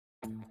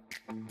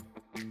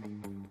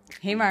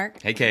Hey,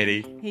 Mark. Hey,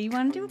 Katie. Hey, you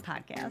want to do a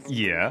podcast?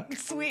 Yeah.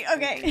 Sweet.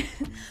 Okay.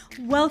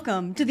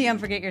 Welcome to the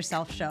Unforget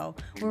Yourself show,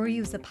 where we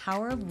use the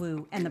power of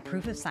woo and the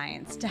proof of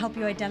science to help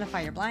you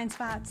identify your blind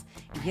spots,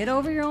 get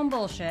over your own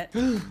bullshit,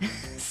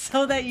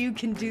 so that you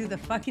can do the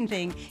fucking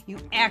thing you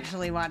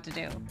actually want to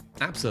do.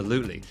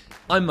 Absolutely.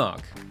 I'm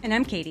Mark. And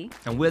I'm Katie.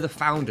 And we're the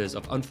founders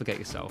of Unforget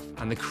Yourself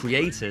and the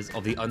creators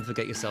of the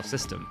Unforget Yourself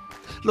system.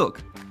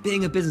 Look,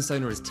 being a business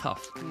owner is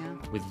tough. Yeah.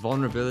 With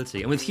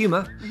vulnerability and with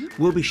humor,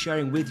 we'll be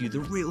sharing with you the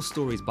real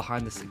stories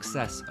behind the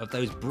success of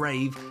those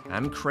brave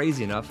and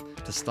crazy enough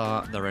to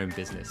start their own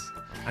business.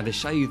 And to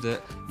show you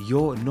that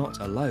you're not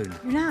alone.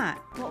 You're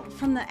not. Well,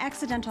 from the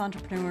accidental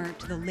entrepreneur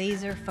to the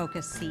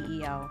laser-focused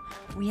CEO,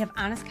 we have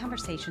honest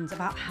conversations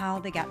about how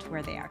they got to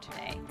where they are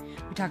today.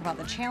 We talk about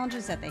the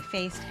challenges that they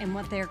faced and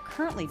what they're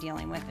currently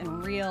dealing with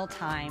in real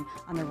time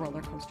on their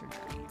roller coaster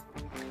journey.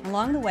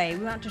 Along the way,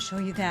 we want to show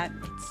you that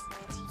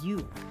it's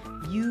you.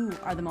 You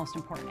are the most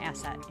important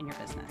asset in your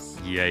business.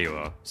 Yeah, you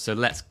are. So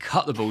let's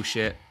cut the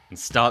bullshit and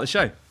start the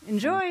show.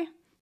 Enjoy.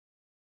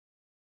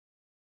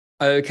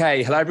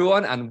 Okay, hello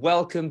everyone, and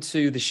welcome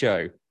to the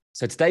show.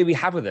 So today we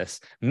have with us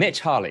Mitch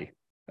Harley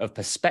of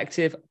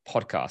Perspective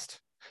Podcast,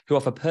 who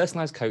offer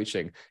personalized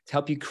coaching to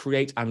help you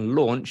create and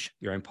launch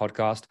your own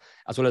podcast,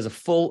 as well as a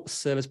full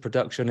service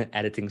production and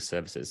editing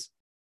services.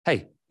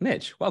 Hey,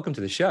 Mitch, welcome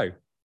to the show.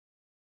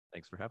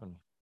 Thanks for having me.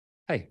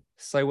 Hey,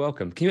 so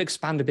welcome. Can you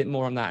expand a bit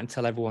more on that and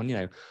tell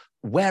everyone,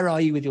 where are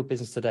you with your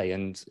business today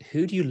and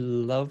who do you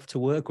love to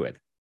work with?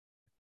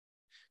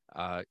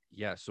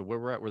 So where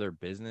we're at with our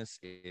business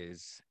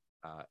is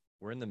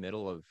we're in the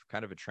middle of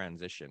kind of a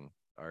transition.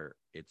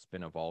 It's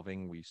been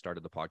evolving. We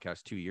started the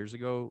podcast 2 years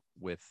ago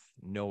with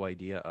no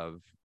idea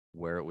of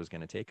where it was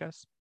going to take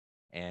us.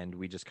 And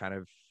we just kind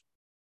of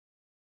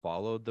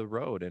followed the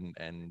road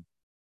and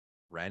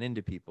ran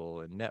into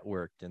people and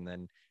networked. And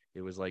then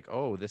it was like,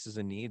 oh, this is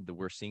a need that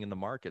we're seeing in the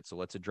market, so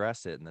let's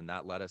address it. And then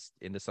that led us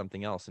into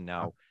something else. And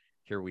now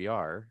here we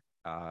are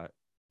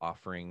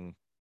offering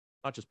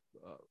not just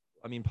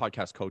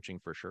podcast coaching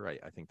for sure.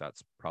 I think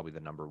that's probably the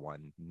number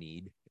one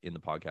need in the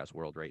podcast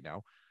world right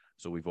now.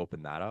 So we've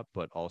opened that up,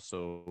 but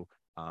also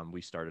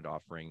we started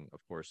offering, of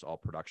course, all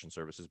production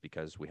services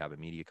because we have a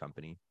media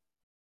company.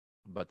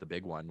 But the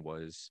big one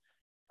was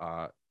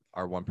our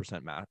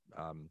 1%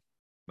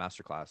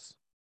 masterclass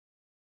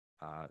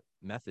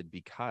method,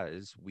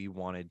 because we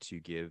wanted to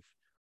give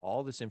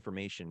all this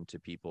information to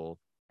people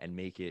and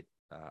make it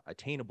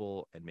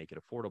attainable and make it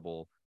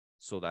affordable,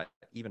 so that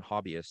even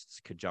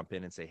hobbyists could jump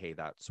in and say, hey,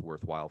 that's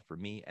worthwhile for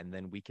me. And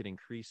then we could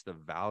increase the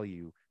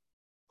value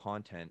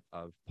content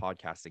of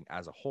podcasting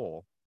as a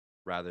whole,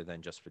 rather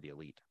than just for the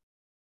elite.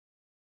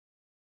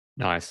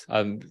 Nice.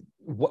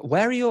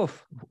 Where do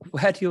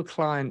your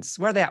clients,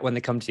 where are they at when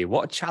they come to you?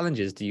 What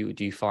challenges do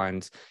you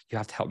find you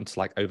have to help them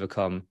to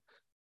overcome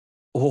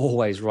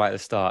always right at the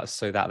start,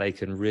 so that they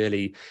can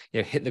really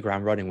hit the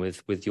ground running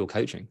with your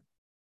coaching?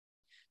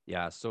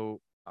 Yeah.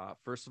 So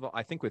first of all,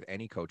 I think with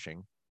any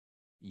coaching,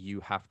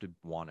 you have to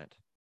want it.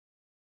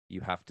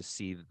 You have to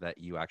see that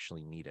you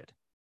actually need it.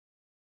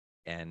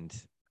 And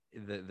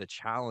the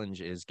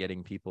challenge is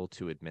getting people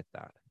to admit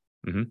that.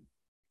 Mm-hmm.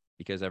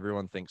 Because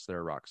everyone thinks they're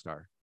a rock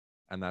star.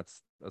 And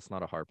that's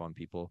not a harp on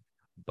people.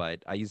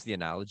 But I use the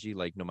analogy,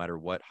 like no matter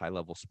what high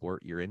level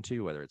sport you're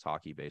into, whether it's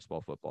hockey,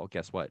 baseball, football,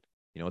 guess what?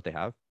 You know what they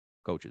have?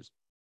 Coaches.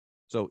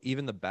 So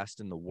even the best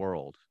in the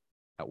world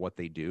at what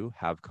they do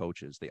have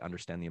coaches. They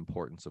understand the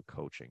importance of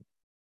coaching.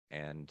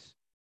 And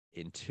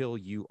until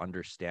you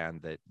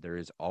understand that there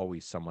is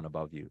always someone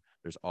above you,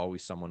 there's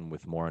always someone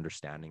with more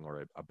understanding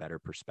or a better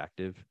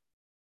perspective,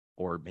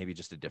 or maybe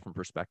just a different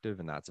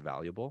perspective, and that's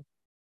valuable,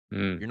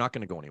 you're not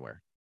going to go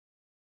anywhere.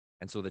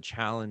 And so the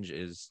challenge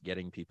is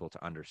getting people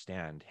to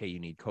understand, hey, you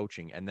need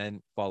coaching, and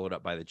then followed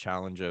up by the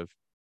challenge of,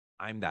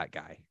 I'm that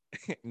guy,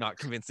 not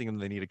convincing them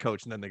they need a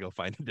coach, and then they go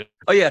find a different.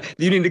 Oh yeah,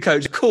 you need a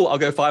coach. Cool, I'll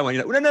go find one.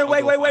 You're like, no,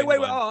 wait.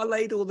 Oh, I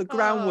laid all the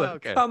groundwork.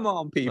 Okay. Come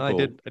on, people.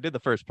 No, I did the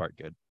first part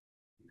good.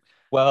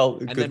 Well,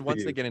 and then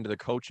once they get into the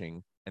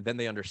coaching, and then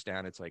they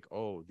understand, it's like,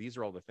 oh, these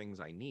are all the things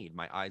I need.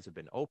 My eyes have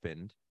been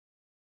opened.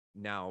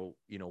 Now,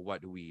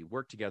 what do we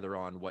work together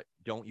on? What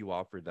don't you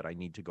offer that I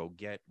need to go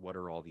get? What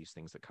are all these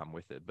things that come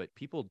with it? But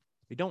people,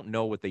 they don't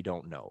know what they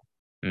don't know.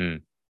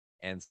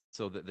 And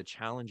so the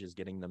challenge is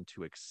getting them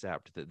to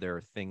accept that there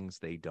are things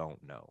they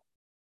don't know.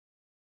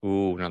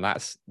 Ooh, now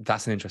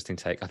that's an interesting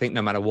take. I think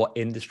no matter what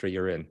industry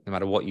you're in, no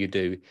matter what you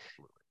do,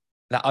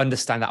 that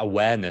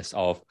awareness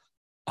of,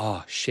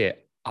 oh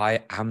shit,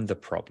 I am the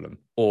problem,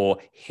 or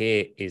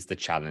here is the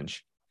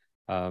challenge.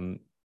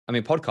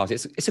 Podcast,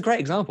 it's a great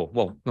example.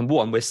 Well, number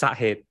one, we're sat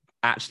here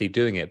actually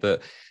doing it,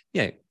 but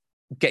get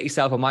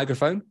yourself a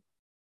microphone.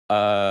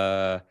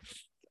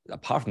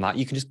 Apart from that,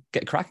 you can just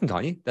get cracking,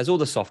 can't you? There's all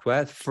the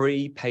software,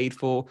 free, paid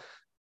for.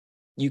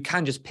 You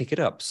can just pick it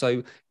up.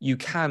 So you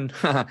can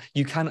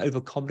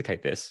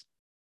overcomplicate this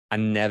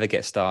and never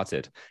get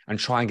started and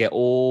try and get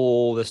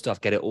all the stuff,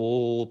 get it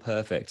all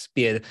perfect,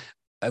 be an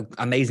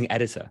amazing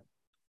editor.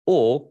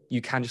 Or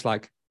you can just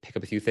pick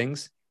up a few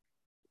things,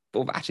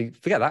 but actually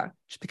forget that.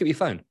 Just pick up your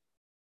phone.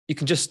 You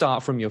can just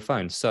start from your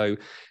phone. So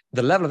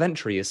the level of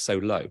entry is so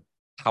low.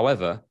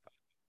 However,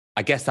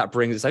 I guess that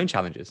brings its own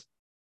challenges.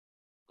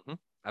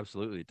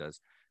 Absolutely, it does.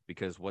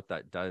 Because what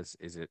that does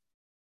is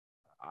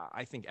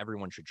I think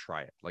everyone should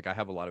try it. Like, I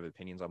have a lot of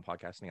opinions on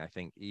podcasting. I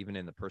think even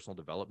in the personal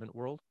development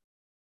world,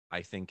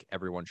 I think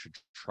everyone should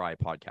try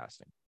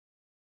podcasting,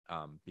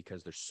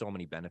 because there's so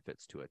many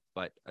benefits to it.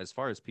 But as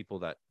far as people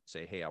that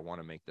say, hey, I want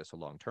to make this a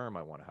long term,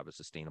 I want to have a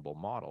sustainable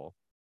model,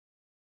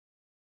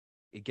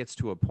 it gets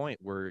to a point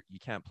where you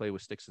can't play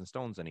with sticks and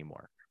stones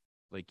anymore.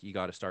 Like, you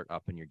got to start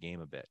upping your game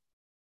a bit.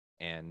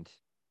 And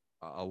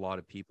a lot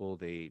of people,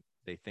 they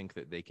think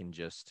that they can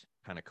just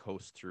kind of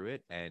coast through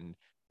it, and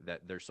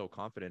that they're so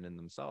confident in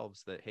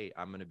themselves that, hey,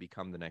 I'm going to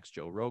become the next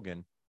Joe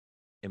Rogan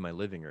in my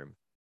living room.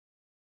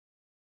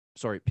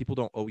 Sorry, people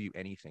don't owe you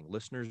anything.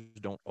 Listeners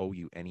don't owe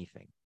you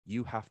anything.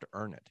 You have to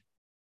earn it.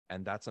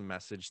 And that's a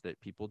message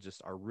that people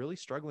just are really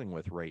struggling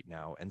with right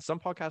now. And some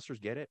podcasters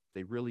get it.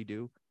 They really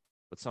do,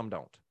 but some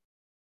don't.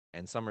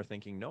 And some are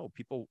thinking, no,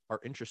 people are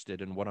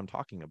interested in what I'm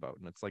talking about.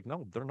 And it's like,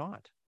 no, they're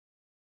not.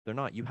 They're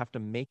not. You have to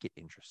make it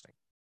interesting.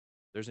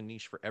 There's a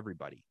niche for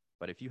everybody.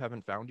 But if you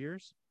haven't found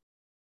yours,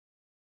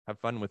 have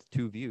fun with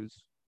 2 views.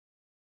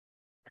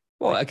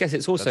 Well, I guess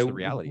it's also that's the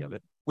reality of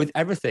it. With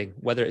everything,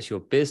 whether it's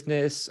your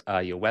business,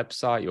 your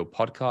website, your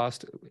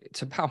podcast,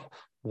 it's about,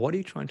 what are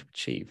you trying to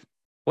achieve?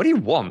 What do you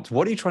want?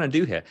 What are you trying to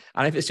do here?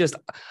 And if it's just,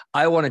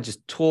 I want to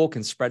just talk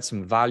and spread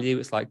some value,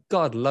 it's like,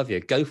 God love you,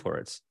 go for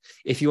it.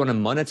 If you want to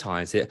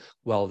monetize it,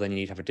 well, then you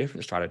need to have a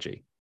different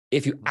strategy.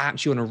 If you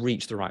actually want to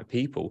reach the right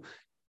people,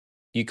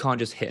 you can't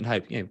just hit and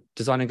hope.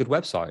 Design a good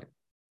website,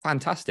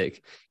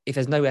 fantastic. If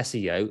there's no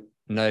SEO,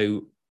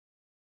 no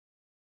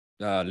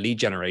lead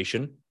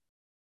generation,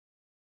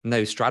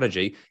 no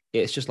strategy,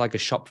 it's just like a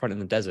shop front in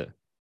the desert.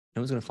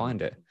 No one's going to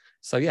find it.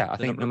 So yeah, I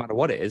think no matter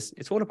what it is,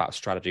 it's all about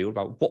strategy, all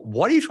about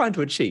what are you trying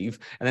to achieve,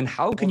 and then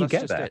how can you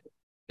get there?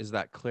 Is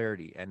that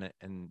clarity,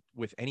 and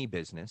with any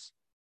business,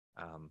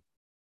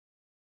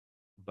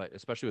 but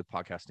especially with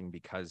podcasting,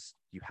 because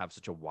you have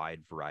such a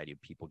wide variety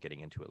of people getting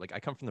into it. Like, I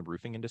come from the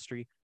roofing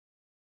industry.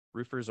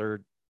 Roofers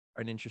are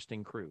an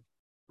interesting crew,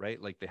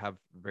 right? Like, they have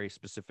very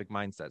specific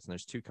mindsets, and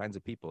there's 2 kinds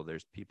of people.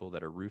 There's people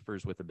that are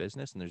roofers with a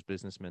business, and there's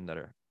businessmen that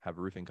have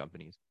roofing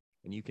companies,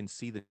 and you can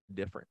see the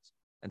difference.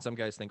 And some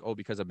guys think, oh,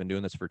 because I've been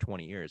doing this for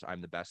 20 years,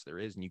 I'm the best there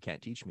is, and you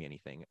can't teach me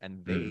anything.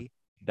 And they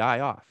die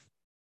off.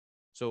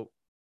 So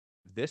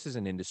this is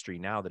an industry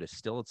now that is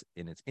still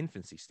in its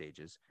infancy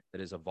stages,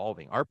 that is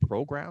evolving. Our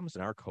programs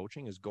and our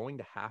coaching is going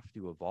to have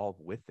to evolve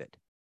with it.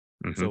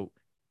 So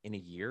in a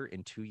year,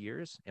 in 2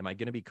 years, am I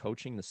going to be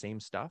coaching the same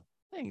stuff?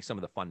 I think some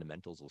of the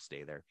fundamentals will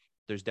stay there.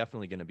 There's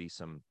definitely going to be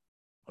some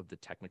of the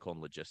technical and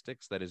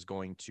logistics that is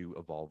going to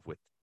evolve with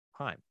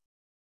time.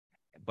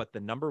 But the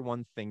number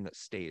one thing that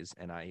stays,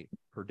 and I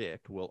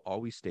predict will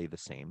always stay the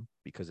same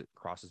because it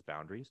crosses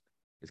boundaries,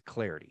 is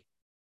clarity.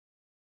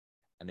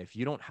 And if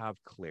you don't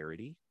have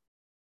clarity,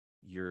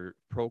 your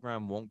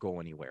program won't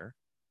go anywhere.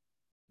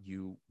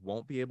 You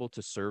won't be able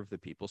to serve the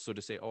people. So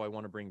to say, oh, I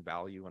want to bring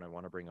value and I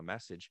want to bring a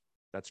message,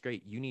 that's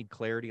great. You need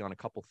clarity on a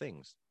couple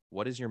things.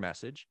 What is your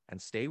message? And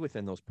stay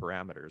within those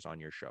parameters on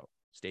your show.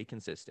 Stay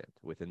consistent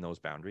within those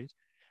boundaries.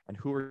 And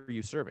who are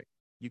you serving?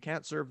 You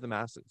can't serve the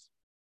masses.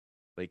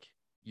 Like,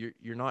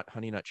 you're not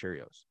Honey Nut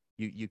Cheerios.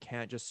 You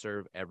can't just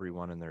serve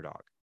everyone and their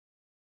dog.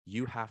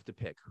 You have to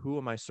pick, who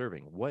am I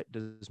serving? What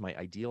does my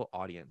ideal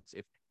audience,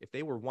 if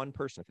they were one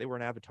person, if they were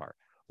an avatar,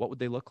 what would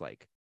they look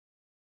like?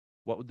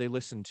 What would they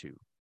listen to?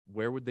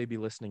 Where would they be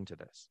listening to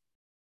this?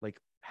 Like,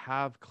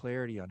 have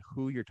clarity on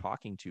who you're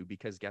talking to,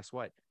 because guess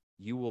what?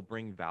 You will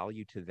bring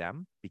value to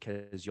them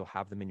because you'll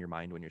have them in your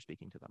mind when you're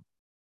speaking to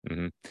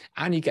them.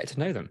 And you get to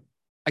know them.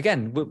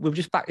 Again, we're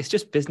just back. It's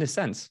just business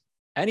sense.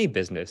 Any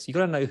business, you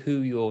got to know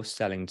who you're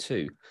selling to.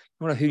 You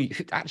want to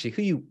who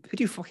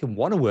do you fucking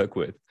want to work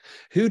with?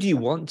 Who do you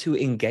want to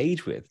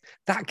engage with?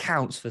 That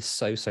counts for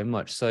so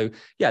much. So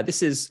yeah,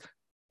 this is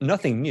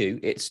nothing new.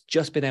 It's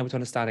just been able to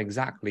understand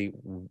exactly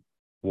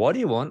what do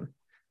you want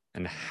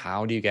and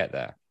how do you get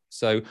there.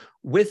 So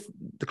with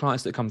the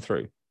clients that come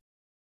through,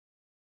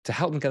 to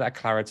help them get that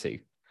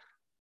clarity,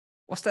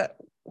 what's their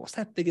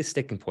biggest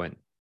sticking point,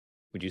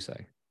 would you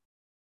say?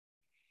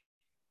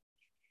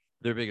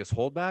 Their biggest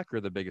holdback, or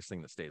the biggest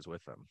thing that stays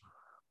with them?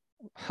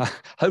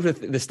 Hopefully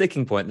the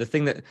sticking point, the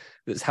thing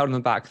that's holding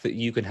them back, that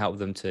you can help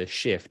them to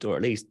shift, or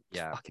at least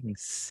fucking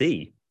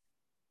see.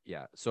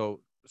 Yeah.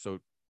 So a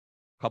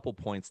couple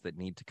points that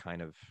need to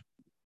kind of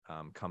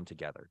come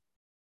together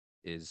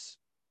is,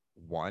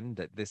 one,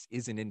 that this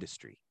is an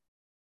industry.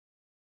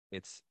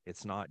 It's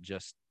not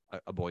just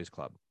a boys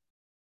club.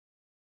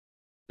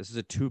 This is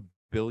a $2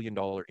 billion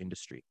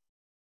industry.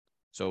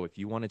 So if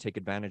you want to take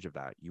advantage of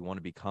that, you want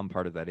to become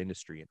part of that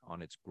industry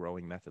on its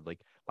growing method. Like,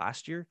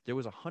 last year, there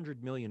was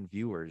 100 million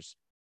viewers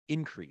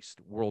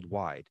increased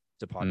worldwide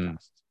to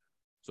podcasts.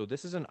 So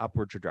this is an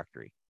upward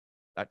trajectory.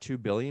 That 2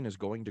 billion is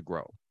going to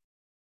grow.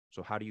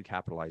 So how do you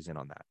capitalize in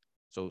on that?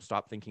 So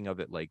stop thinking of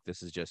it like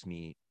this is just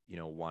me,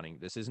 wanting,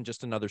 this isn't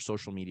just another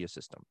social media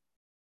system.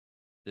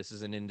 This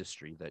is an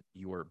industry that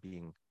you are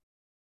being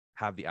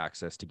have the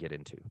access to get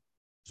into.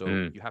 So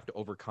you have to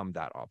overcome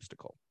that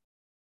obstacle,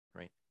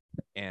 right?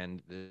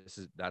 And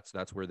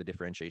that's where the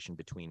differentiation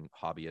between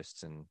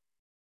hobbyists and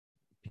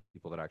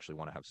people that actually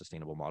want to have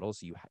sustainable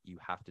models, you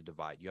have to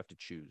divide. You have to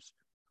choose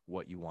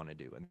what you want to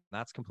do, and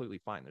that's completely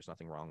fine. There's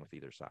nothing wrong with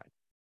either side.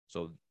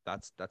 So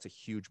that's a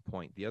huge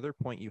point. The other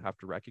point you have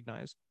to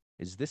recognize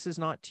is this is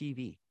not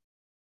TV.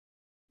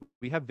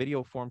 We have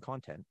video form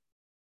content,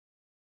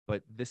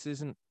 but this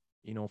isn't,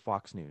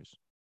 Fox News.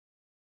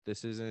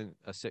 This isn't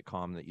a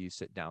sitcom that you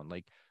sit down.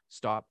 Like,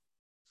 stop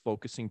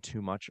focusing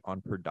too much on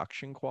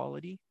production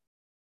quality,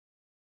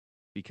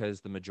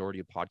 because the majority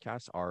of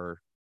podcasts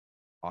are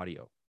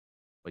audio.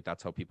 Like,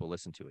 that's how people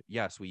listen to it.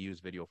 Yes, we use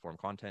video form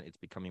content. It's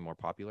becoming more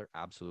popular.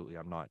 Absolutely.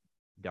 I'm not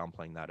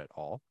downplaying that at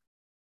all.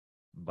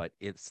 But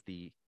it's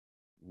the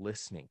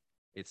listening,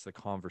 it's the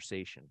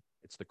conversation,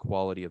 it's the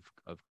quality of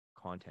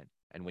content.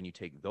 And when you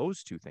take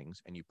those two things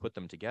and you put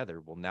them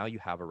together, well, now you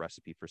have a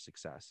recipe for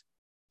success.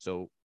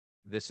 So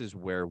this is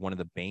where one of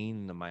the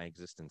bane of my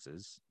existence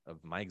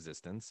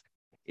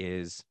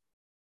is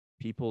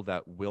people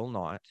that will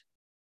not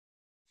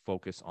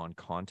focus on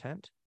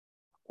content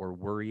or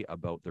worry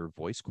about their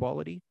voice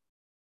quality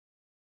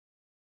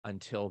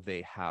until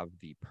they have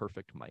the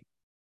perfect mic.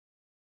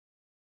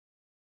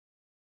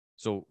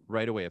 So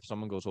right away, if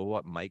someone goes, well,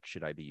 what mic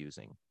should I be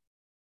using?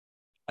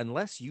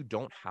 Unless you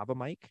don't have a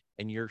mic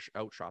and you're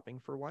out shopping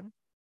for one,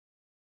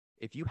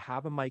 if you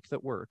have a mic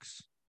that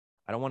works,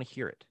 I don't want to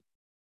hear it.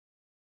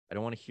 I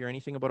don't want to hear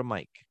anything about a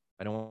mic.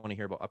 I don't want to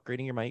hear about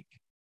upgrading your mic.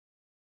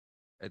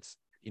 It's,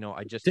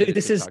 I just Dude, did a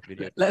this is TikTok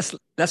video.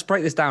 let's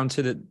break this down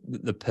to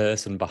the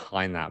person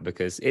behind that,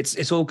 because it's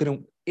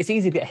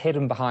easy to get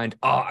hidden behind,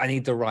 I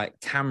need the right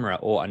camera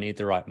or I need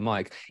the right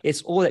mic.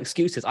 It's all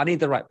excuses. I need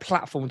the right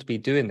platform to be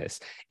doing this.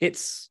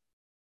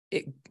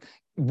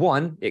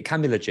 One, it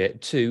can be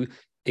legit. Two,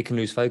 it can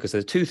lose focus.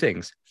 There's two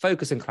things: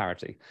 focus and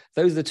clarity.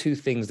 Those are the two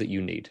things that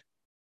you need.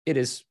 It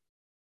is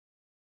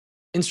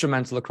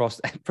instrumental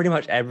across pretty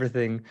much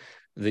everything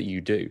that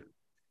you do.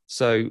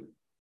 So,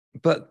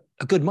 but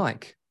a good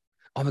mic,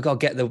 oh my God,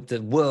 get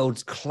the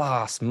world's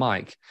class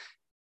mic.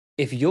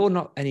 If you're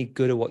not any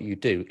good at what you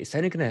do, it's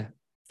only going to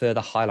further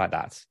highlight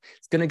that.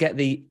 It's going to get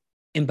the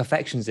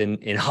imperfections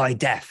in high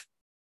def,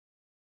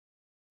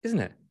 isn't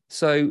it?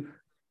 So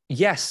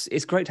yes,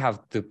 it's great to have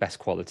the best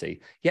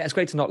quality. Yeah, it's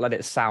great to not let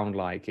it sound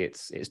like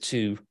it's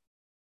too,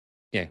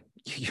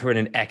 you're in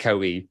an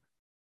echoey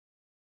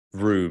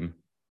room,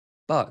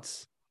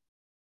 but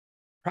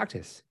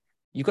practice.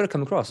 You've got to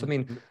come across. I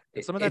mean,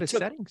 some of that is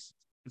settings.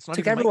 It's not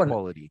took even everyone, mic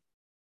quality.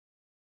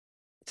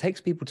 It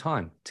takes people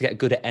time to get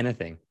good at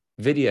anything: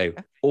 video,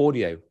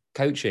 audio,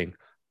 coaching,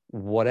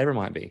 whatever it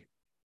might be.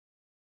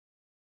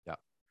 Yeah.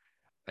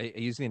 I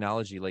use the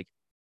analogy, like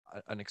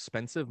an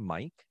expensive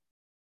mic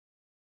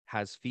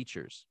has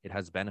features, it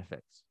has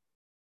benefits.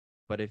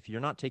 But if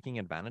you're not taking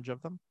advantage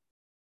of them,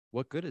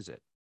 what good is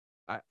it?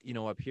 Up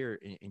here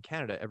in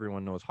Canada,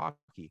 everyone knows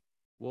hockey.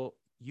 Well,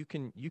 you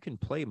can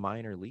play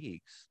minor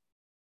leagues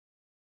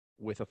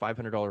with a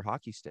 $500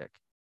 hockey stick.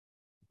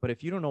 But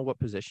if you don't know what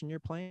position you're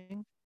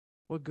playing,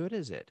 what good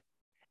is it?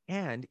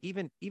 And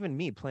even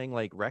me playing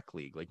like rec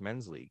league, like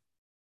men's league,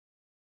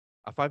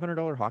 a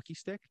 $500 hockey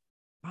stick,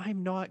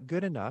 I'm not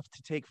good enough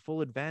to take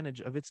full advantage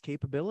of its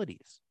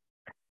capabilities.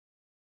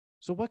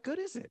 So what good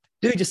is it?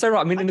 Dude, you're so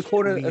right. I mean, in the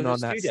corner of the on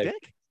that studio,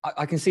 stick.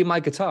 I can see my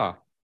guitar.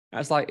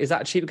 It's like, is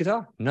that a cheap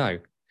guitar? No.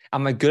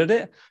 Am I good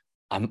at it?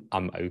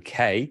 I'm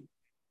okay,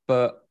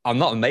 but I'm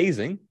not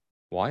amazing.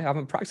 Why? I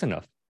haven't practiced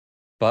enough.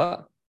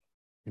 But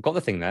I've got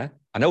the thing there.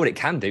 I know what it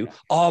can do.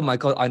 Oh my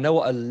God, I know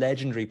what a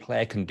legendary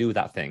player can do with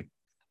that thing.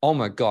 Oh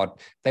my God,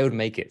 they would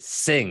make it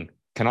sing.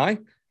 Can I?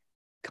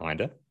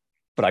 Kinda.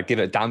 But I'd give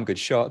it a damn good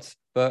shot.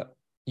 But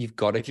you've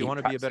got to If you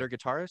want to be a better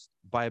guitarist,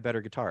 buy a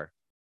better guitar.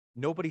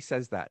 Nobody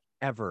says that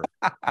ever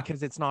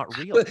because it's not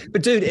real.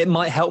 But dude, it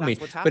might help me.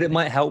 But it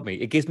might help me.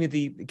 It gives me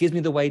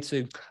the way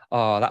to,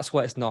 that's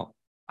why it's not,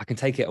 I can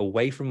take it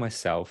away from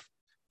myself,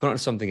 put it on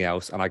something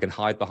else, and I can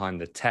hide behind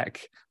the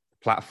tech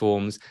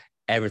platforms,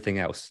 everything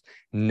else.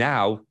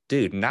 Now,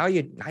 dude, now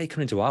you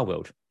come into our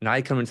world. Now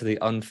you come into the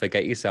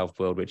unforget yourself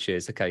world, which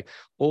is, okay,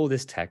 all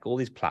this tech, all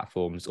these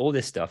platforms, all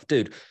this stuff.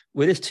 Dude,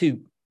 we're just two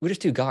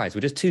guys.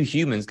 We're just two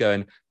humans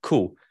going,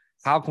 cool.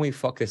 How can we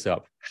fuck this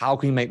up? How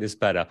can we make this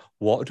better?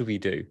 What do we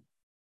do?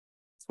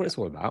 That's what it's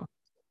all about.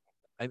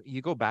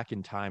 You go back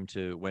in time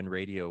to when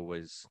radio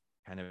was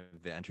kind of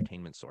the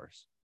entertainment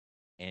source,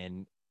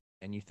 and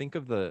you think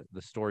of the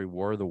story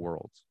War of the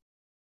Worlds.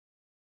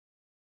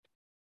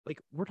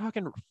 Like, we're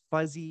talking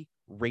fuzzy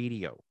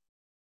radio,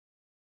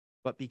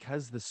 but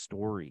because the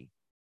story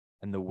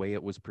and the way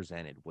it was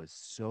presented was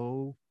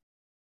so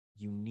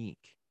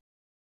unique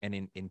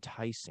and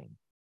enticing,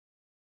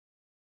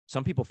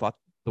 some people thought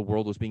the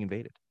world was being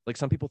invaded. Like,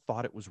 some people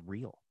thought it was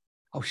real.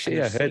 Oh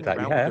shit, I heard that.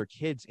 Around with their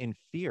kids in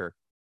fear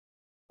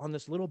on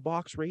this little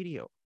box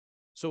radio.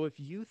 So if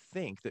you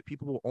think that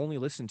people will only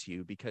listen to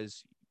you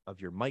because of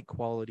your mic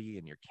quality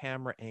and your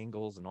camera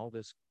angles and all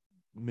this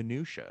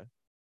minutia,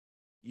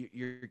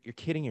 you're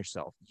kidding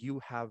yourself. You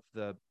have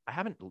I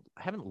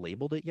haven't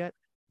labeled it yet,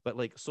 but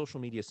like social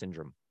media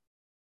syndrome.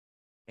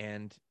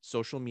 And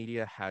social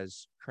media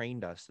has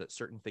trained us that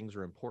certain things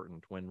are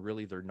important when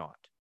really they're not.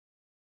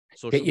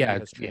 Social media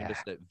has trained us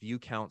that view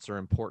counts are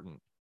important.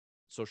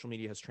 Social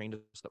media has trained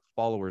us that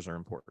followers are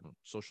important.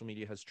 Social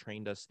media has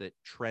trained us that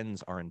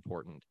trends are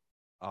important,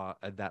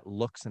 that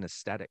looks and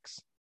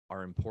aesthetics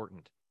are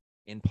important.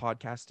 In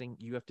podcasting,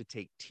 you have to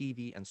take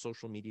TV and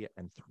social media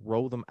and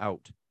throw them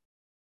out.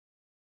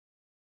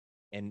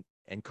 And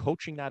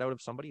coaching that out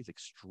of somebody is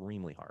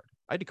extremely hard.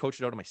 I had to coach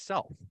it out of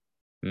myself.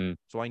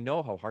 So I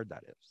know how hard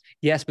that is.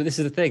 Yes, but this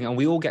is the thing. And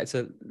we all get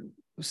to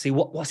see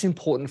what's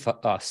important for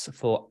us,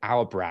 for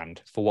our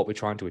brand, for what we're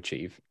trying to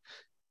achieve.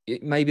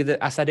 Maybe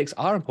the aesthetics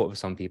are important for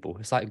some people.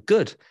 It's like,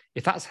 good.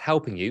 If that's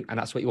helping you and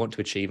that's what you want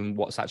to achieve and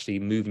what's actually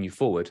moving you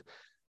forward,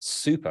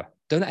 super.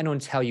 Don't let anyone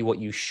tell you what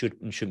you should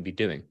and shouldn't be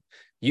doing.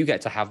 You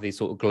get to have these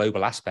sort of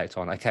global aspect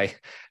on, okay,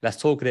 let's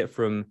talk at it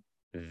from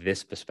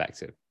this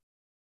perspective.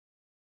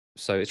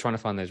 So it's trying to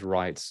find those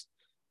rights.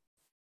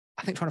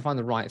 I think trying to find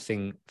the right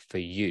thing for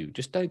you.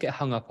 Just don't get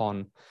hung up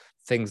on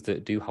things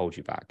that do hold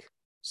you back.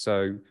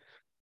 So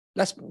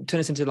let's turn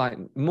this into like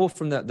more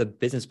from the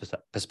business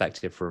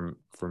perspective from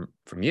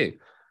you.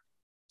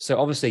 So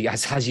obviously,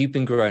 as you've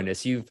been growing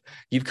this, you've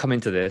come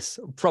into this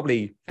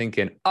probably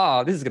thinking,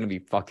 this is going to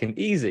be fucking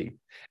easy.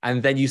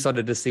 And then you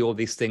started to see all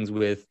these things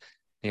with,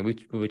 we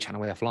were chatting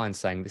away offline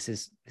saying this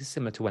is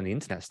similar to when the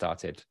internet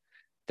started.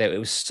 That it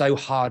was so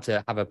hard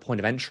to have a point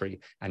of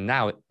entry, and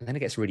then it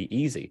gets really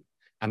easy.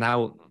 And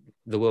now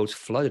the world's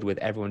flooded with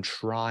everyone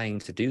trying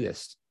to do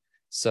this.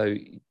 So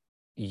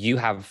you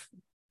have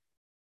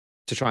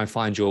to try and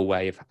find your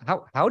way of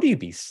how do you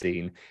be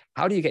seen?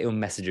 How do you get your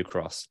message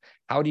across?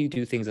 How do you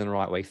do things in the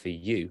right way for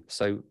you?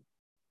 So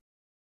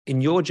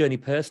in your journey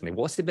personally,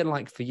 what's it been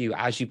like for you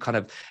as you kind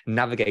of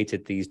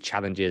navigated these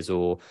challenges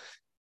or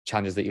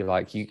challenges that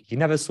you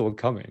never saw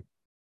coming?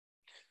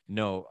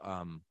 No,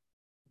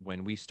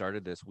 when we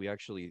started this, we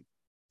actually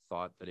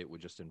thought that it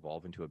would just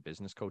evolve into a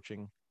business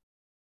coaching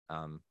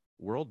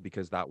world,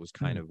 because that was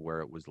kind of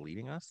where it was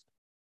leading us.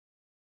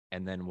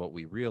 And then what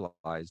we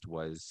realized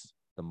was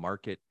the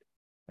market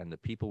and the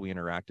people we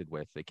interacted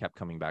with, they kept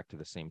coming back to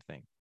the same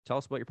thing. Tell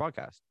us about your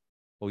podcast.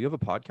 Oh, you have a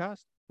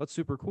podcast? That's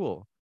super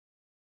cool.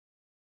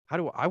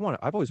 I've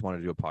always wanted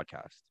to do a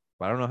podcast,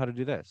 but I don't know how to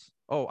do this.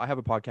 Oh, I have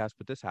a podcast,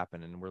 but this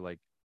happened. And we're like,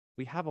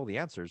 we have all the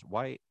answers.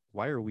 Why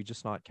are we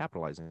just not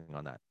capitalizing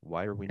on that?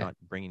 Why are we not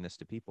bringing this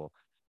to people?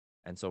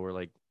 And so we're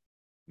like,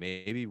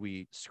 maybe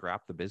we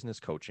scrap the business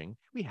coaching.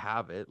 We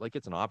have it. Like,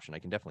 it's an option. I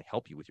can definitely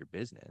help you with your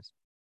business.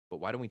 But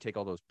why don't we take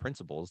all those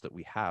principles that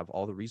we have,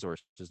 all the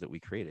resources that we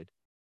created,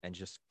 and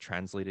just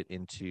translate it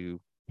into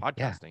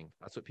podcasting?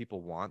 That's what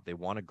people want. They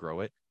want to grow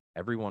it.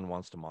 Everyone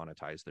wants to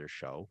monetize their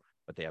show,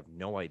 but they have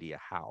no idea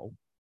how.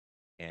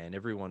 And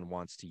everyone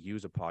wants to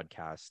use a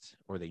podcast,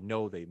 or they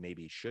know they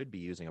maybe should be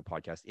using a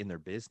podcast in their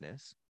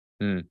business.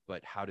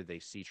 But how do they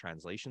see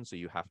translation? So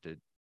you have to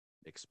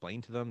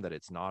explain to them that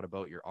it's not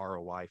about your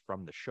ROI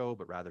from the show,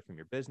 but rather from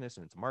your business,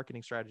 and it's a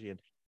marketing strategy. And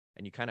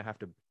you kind of have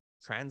to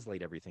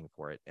translate everything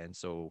for it. And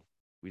so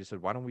we just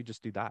said, why don't we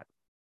just do that?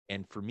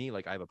 And for me,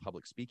 like, I have a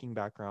public speaking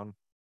background,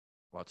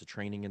 lots of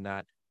training in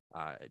that,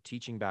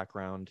 teaching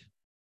background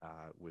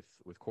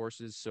with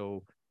courses.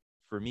 So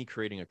for me,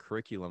 creating a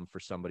curriculum for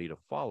somebody to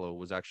follow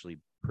was actually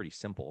pretty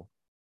simple.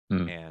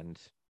 And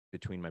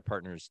between my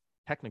partner's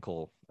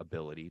technical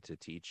ability to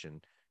teach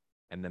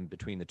and then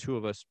between the two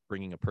of us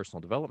bringing a personal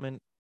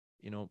development,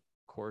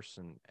 course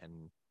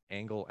and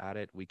angle at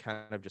it, we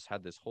kind of just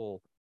had this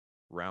whole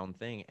round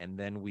thing. And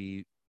then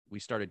we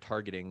started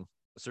targeting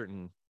a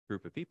certain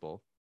group of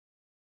people,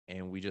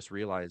 and we just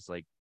realized,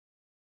 like,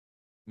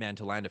 man,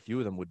 to land a few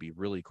of them would be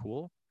really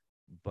cool,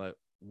 but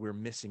we're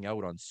missing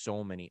out on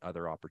so many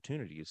other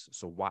opportunities.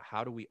 So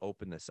how do we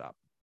open this up?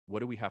 What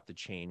do we have to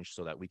change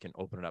so that we can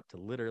open it up to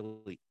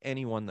literally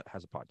anyone that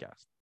has a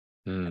podcast?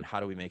 And how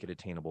do we make it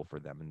attainable for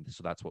them? And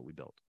so that's what we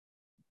built.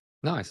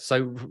 Nice.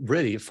 So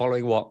really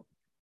following what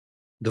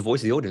the voice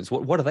of the audience,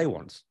 what do they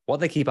want? What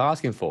they keep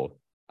asking for?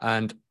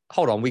 And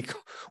hold on,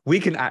 we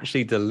can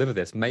actually deliver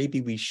this. Maybe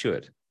we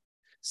should.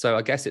 So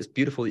I guess it's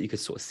beautiful that you could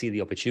sort of see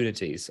the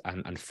opportunities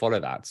and follow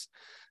that.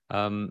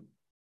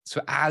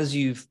 So as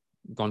you've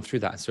gone through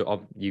that,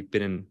 so you've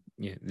been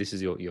in, this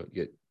is your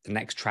the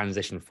next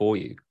transition for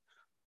you.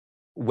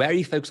 Where are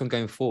you focused on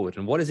going forward?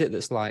 And what is it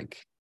that's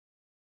like,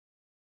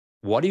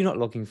 what are you not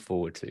looking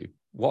forward to?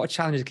 What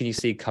challenges can you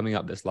see coming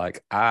up that's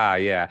like,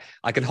 I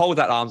can hold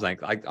that arm's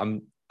length. I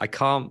don't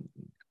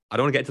want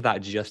to get to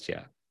that just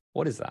yet.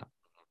 What is that?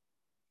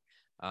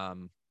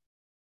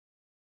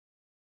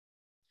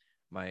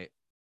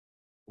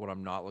 What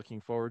I'm not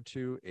looking forward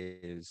to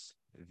is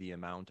the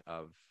amount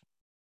of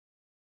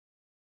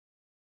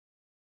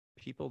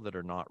people that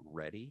are not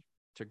ready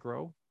to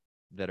grow,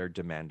 that are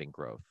demanding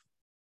growth.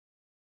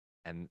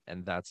 And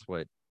that's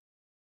what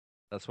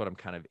I'm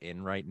kind of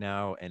in right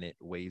now. And it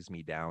weighs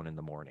me down in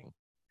the morning.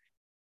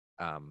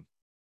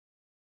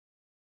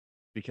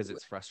 Because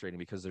it's frustrating,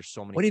 because there's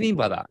so many. What do you mean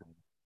by that?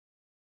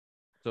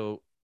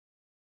 So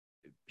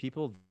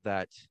people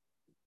that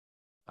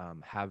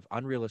have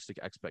unrealistic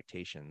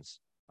expectations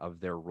of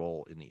their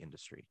role in the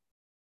industry.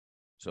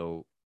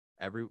 So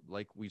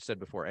like we said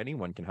before,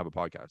 anyone can have a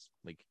podcast,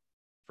 like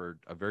for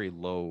a very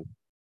low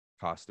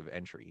cost of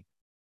entry.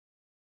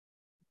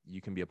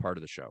 You can be a part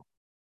of the show.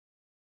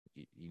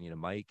 You need a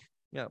mic.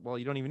 Yeah, well,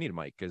 you don't even need a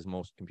mic because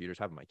most computers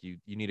have a mic. You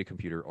need a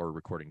computer or a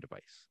recording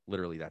device.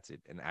 Literally, that's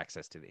it, and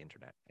access to the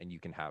internet, and you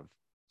can have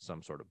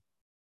some sort of,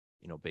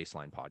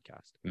 baseline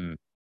podcast.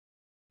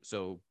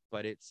 So,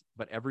 but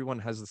everyone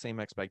has the same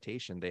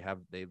expectation.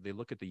 They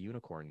look at the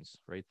unicorns,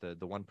 right? The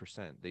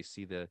 1%. They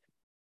see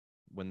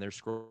when they're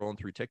scrolling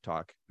through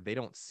TikTok, they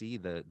don't see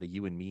the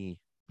you and me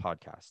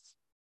podcasts.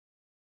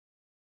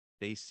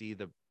 They see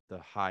the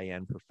high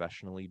end,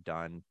 professionally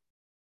done,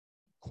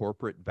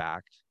 corporate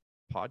backed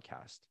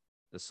podcast,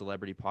 the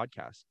celebrity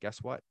podcast.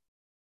 Guess what?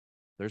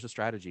 There's a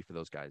strategy for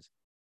those guys.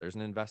 There's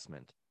an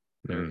investment.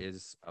 There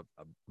is a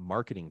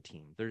marketing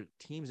team. There are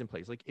teams in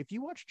place. Like if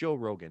you watch Joe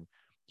Rogan,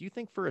 do you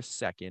think for a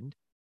second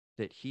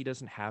that he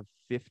doesn't have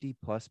 50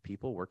 plus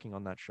people working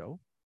on that show?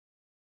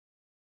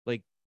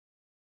 Like,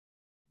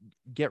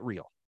 get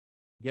real.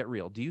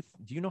 Do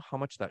you know how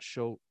much that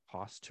show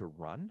costs to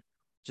run,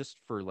 just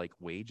for like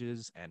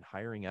wages and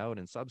hiring out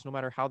and subs, no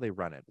matter how they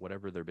run it,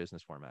 whatever their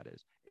business format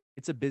is?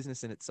 It's a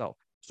business in itself.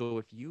 So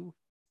if you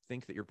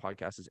think that your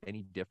podcast is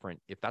any different,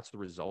 if that's the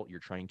result you're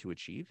trying to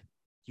achieve,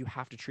 you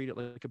have to treat it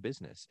like a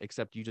business,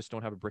 except you just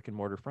don't have a brick and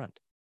mortar front.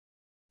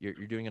 You're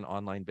doing an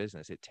online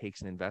business. It takes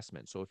an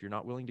investment. So if you're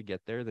not willing to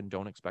get there, then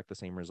don't expect the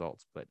same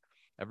results. But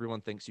everyone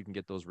thinks you can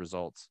get those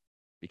results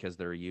because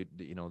they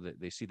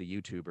see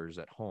the YouTubers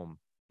at home.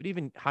 But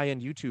even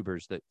high-end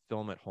YouTubers that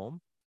film at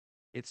home,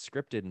 it's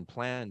scripted and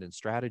planned and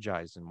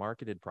strategized and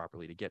marketed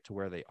properly to get to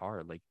where they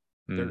are. Like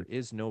there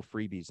is no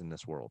freebies in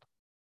this world.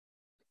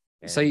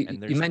 So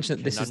you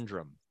mentioned that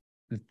conundrum.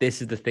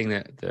 This is the thing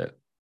that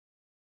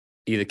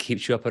either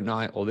keeps you up at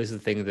night, or this is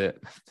the thing that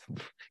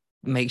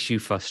makes you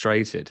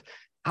frustrated.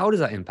 How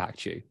does that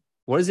impact you?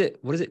 What is it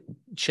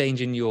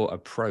change in your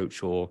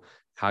approach or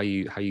how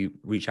you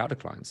reach out to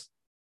clients?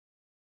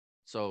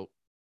 So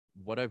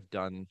what I've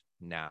done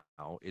now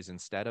is,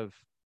 instead of,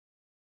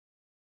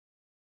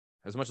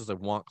 as much as I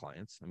want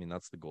clients, I mean,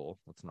 that's the goal.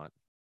 Let's not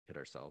hit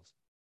ourselves.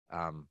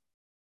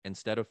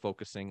 Instead of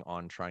focusing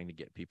on trying to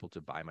get people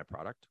to buy my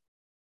product,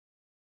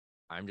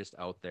 I'm just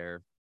out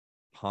there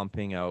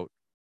pumping out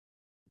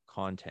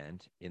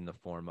content in the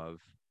form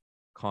of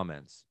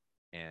comments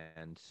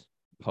and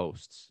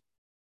posts,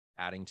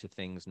 adding to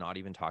things, not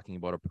even talking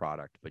about a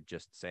product, but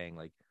just saying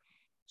like,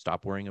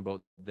 stop worrying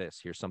about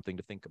this. Here's something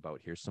to think about.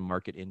 Here's some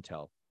market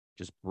intel.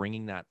 Just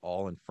bringing that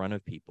all in front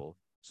of people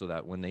so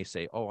that when they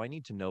say, oh, I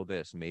need to know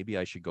this, maybe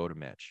I should go to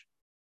Mitch.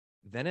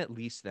 Then at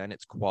least then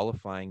it's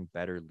qualifying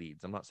better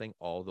leads. I'm not saying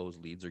all those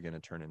leads are going to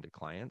turn into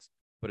clients,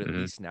 but at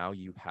least now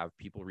you have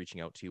people reaching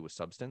out to you with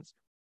substance,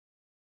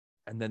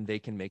 and then they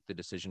can make the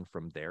decision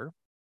from there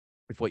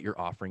if what you're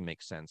offering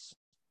makes sense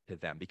to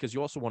them, because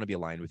you also want to be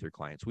aligned with your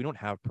clients. We don't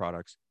have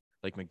products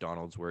like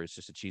McDonald's where it's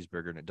just a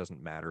cheeseburger and it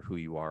doesn't matter who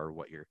you are or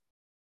what your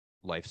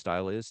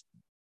lifestyle is.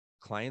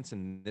 Clients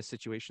in this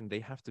situation,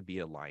 they have to be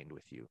aligned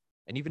with you.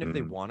 And even if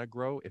they want to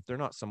grow, if they're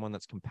not someone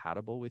that's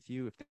compatible with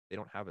you, if they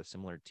don't have a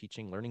similar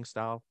learning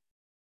style,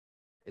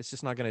 it's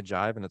just not going to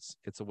jive, and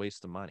it's a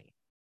waste of money.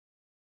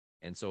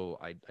 And so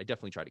I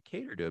definitely try to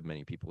cater to as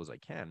many people as I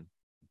can,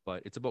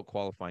 but it's about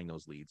qualifying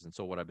those leads. And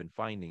so what I've been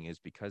finding is,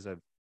 because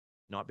I've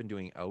not been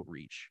doing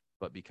outreach,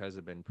 but because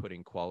I've been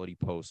putting quality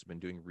posts, been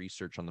doing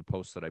research on the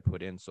posts that I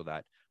put in so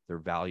that they're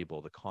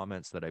valuable, the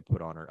comments that I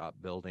put on are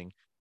upbuilding,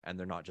 and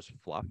they're not just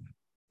fluff,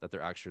 that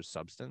they're actual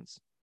substance.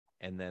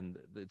 And then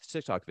the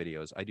TikTok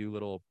videos, I do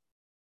little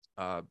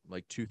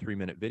like 2-3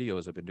 minute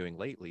videos I've been doing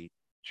lately,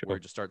 where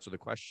it just starts with a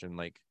question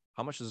like,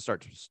 how much does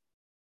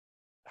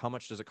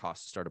it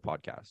cost to start a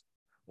podcast?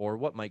 Or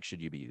what mic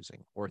should you be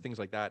using? Or things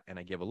like that. And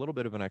I give a little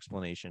bit of an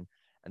explanation,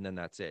 and then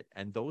that's it.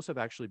 And those have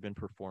actually been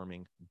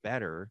performing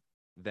better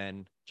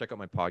than check out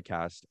my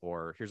podcast,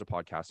 or here's a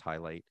podcast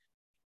highlight,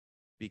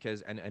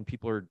 because and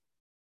people are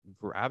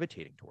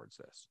gravitating towards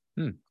this.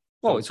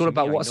 Well, So it's all to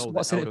about me,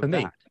 what's in it for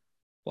me.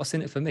 What's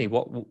in it for me?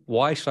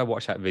 Why should I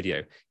watch that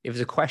video? If it's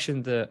a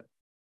question that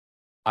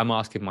I'm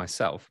asking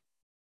myself,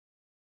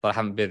 but I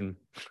haven't been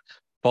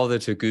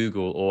bothered to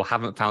Google or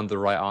haven't found the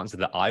right answer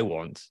that I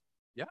want,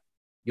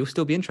 you'll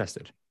still be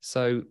interested.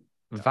 So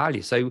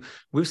value. So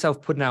with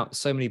self putting out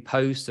so many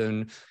posts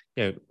and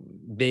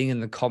being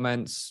in the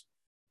comments,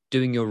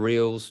 doing your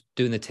reels,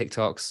 doing the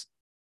TikToks,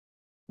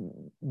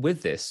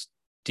 with this,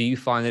 do you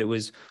find that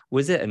was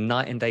it a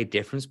night and day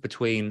difference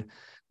between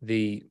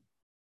the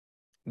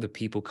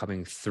people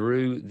coming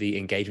through, the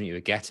engagement you were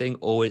getting,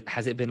 or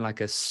has it been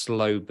like a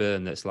slow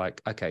burn that's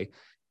like, okay,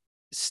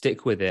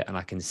 stick with it and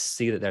I can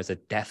see that there's a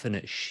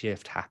definite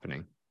shift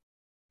happening?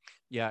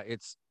 Yeah,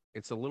 it's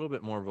a little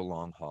bit more of a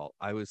long haul.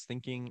 I was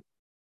thinking,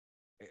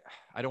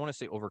 I don't want to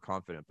say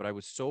overconfident, but I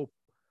was so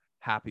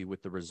happy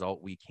with the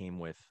result we came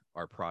with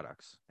our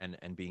products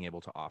and being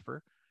able to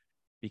offer,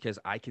 because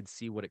I could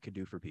see what it could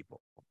do for people.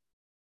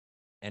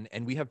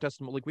 And we have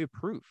testimony, like we have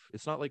proof.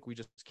 It's not like we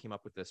just came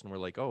up with this and we're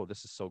like, oh,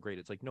 this is so great.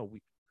 It's like, no,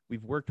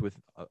 we've worked with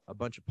a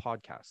bunch of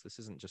podcasts. This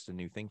isn't just a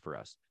new thing for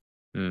us.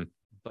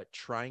 But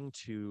trying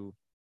to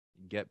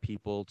get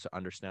people to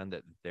understand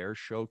that their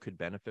show could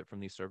benefit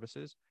from these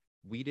services,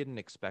 we didn't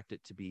expect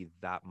it to be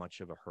that much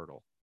of a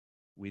hurdle.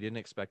 We didn't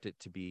expect it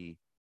to be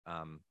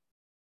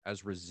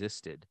as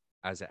resisted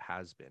as it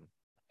has been,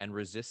 and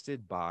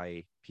resisted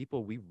by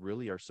people we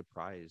really are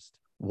surprised.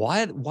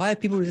 Why are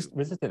people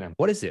resisting them?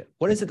 What is it?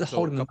 What is it that's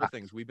holding them back? A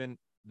couple things.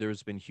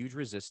 There's been huge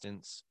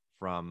resistance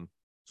from,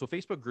 so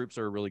Facebook groups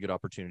are a really good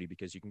opportunity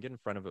because you can get in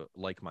front of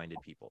like-minded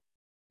people.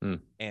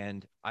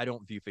 And I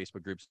don't view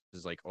Facebook groups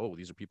as like, oh,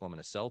 these are people I'm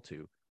going to sell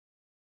to.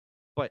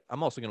 But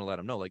I'm also going to let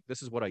them know, like,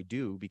 this is what I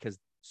do, because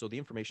so the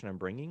information I'm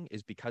bringing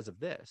is because of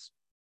this.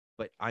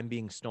 But I'm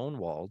being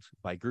stonewalled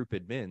by group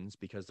admins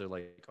because they're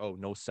like, oh,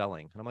 no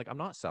selling. And I'm like, I'm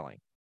not selling.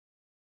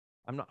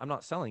 I'm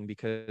not selling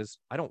because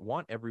I don't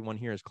want everyone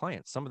here as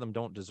clients. Some of them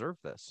don't deserve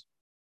this.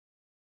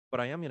 But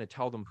I am going to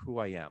tell them who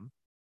I am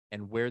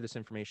and where this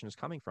information is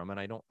coming from. And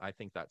I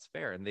think that's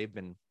fair. And they've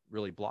been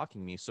really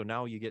blocking me. So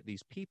now you get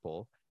these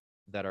people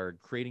that are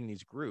creating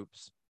these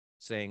groups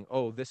saying,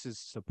 oh, this is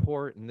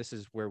support and this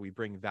is where we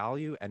bring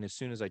value. And as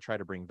soon as I try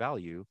to bring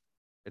value,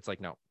 it's like,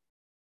 no,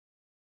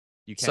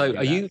 you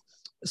can't.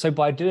 So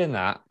by doing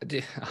that,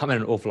 I'm in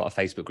an awful lot of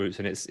Facebook groups,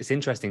 and it's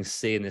interesting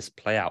seeing this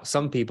play out.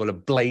 Some people are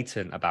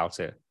blatant about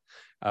it,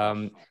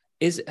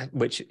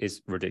 which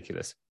is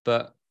ridiculous.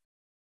 But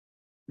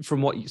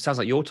from what sounds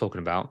like you're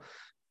talking about,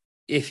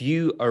 if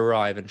you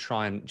arrive and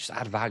try and just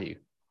add value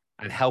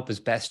and help as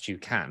best you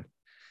can,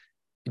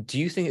 do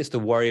you think it's the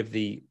worry of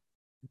the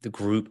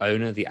group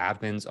owner, the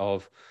admins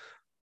of,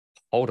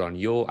 hold on,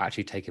 you're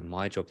actually taking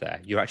my job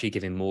there. You're actually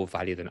giving more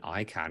value than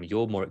I can.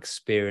 You're more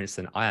experienced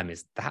than I am.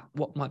 Is that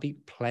what might be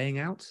playing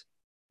out?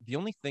 The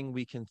only thing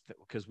we can,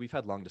 because we've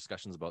had long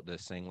discussions about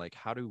this, saying like,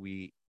 how do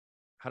we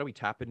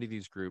tap into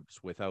these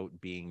groups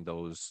without being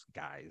those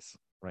guys,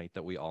 right?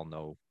 That we all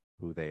know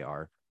who they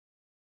are.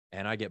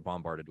 And I get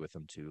bombarded with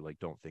them too. Like,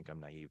 don't think I'm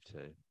naive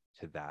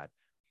to that.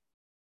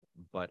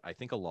 But I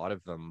think a lot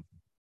of them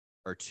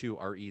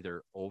are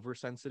either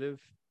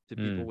oversensitive to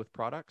people with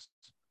products,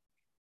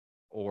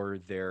 or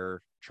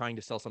they're trying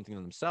to sell something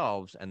to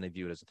themselves and they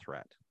view it as a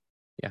threat.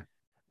 Yeah.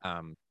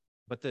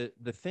 But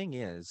the thing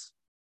is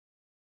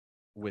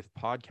with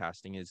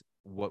podcasting is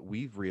what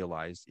we've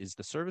realized is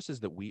the services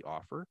that we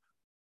offer,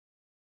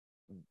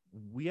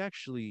 we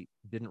actually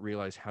didn't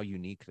realize how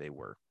unique they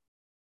were.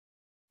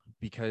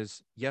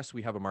 Because yes,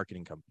 we have a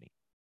marketing company.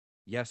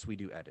 Yes, we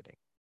do editing,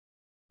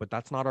 but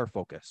that's not our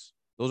focus.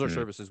 Those are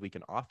services we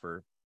can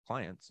offer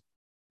clients,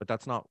 but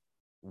that's not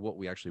what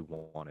we actually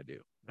want to do.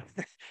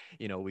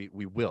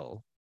 We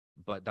will,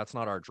 but that's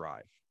not our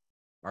drive.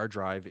 Our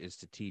drive is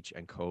to teach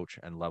and coach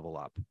and level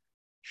up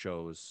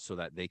shows so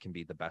that they can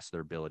be the best of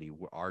their ability.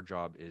 Our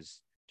job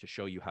is to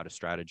show you how to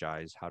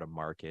strategize, how to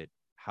market,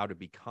 how to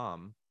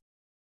become,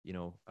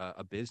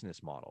 a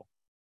business model.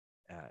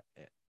 And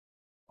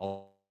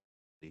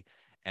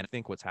I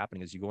think what's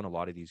happening is you go in a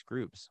lot of these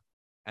groups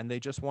and they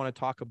just want to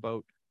talk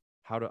about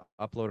how to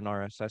upload an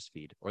RSS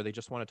feed, or they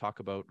just want to talk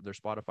about their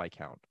Spotify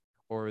count,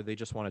 or they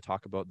just want to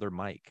talk about their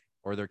mic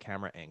or their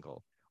camera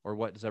angle, or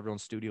what does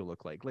everyone's studio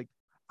look like. Like,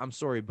 I'm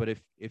sorry, but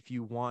if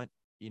you want,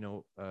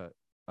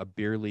 a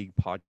beer league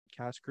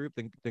podcast group,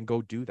 then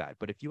go do that.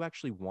 But if you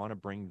actually want to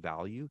bring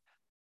value,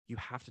 you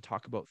have to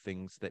talk about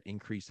things that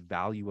increase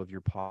value of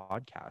your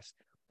podcast.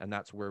 And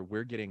that's where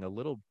we're getting a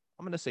little,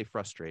 I'm going to say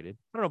frustrated.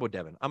 I don't know about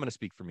Devin. I'm going to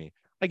speak for me.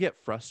 I get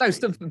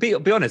frustrated. No,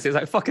 be honest. It's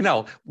like, fucking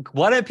hell.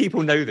 Why don't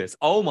people know this?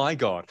 Oh my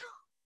God.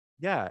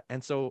 Yeah.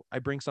 And so I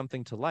bring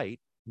something to light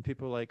and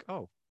people are like,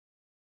 oh,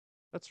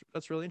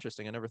 that's really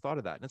interesting. I never thought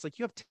of that. And it's like,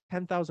 you have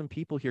 10,000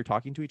 people here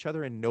talking to each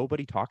other and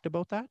nobody talked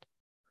about that.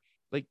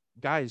 Like,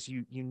 guys,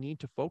 you need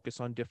to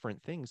focus on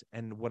different things.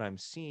 And what I'm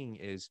seeing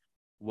is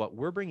what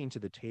we're bringing to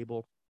the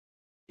table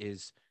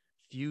is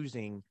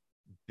fusing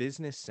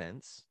business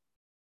sense,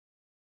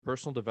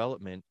 personal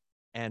development,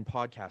 and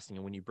podcasting.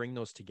 And when you bring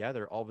those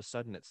together, all of a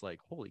sudden it's like,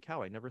 holy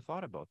cow, I never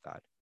thought about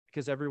that,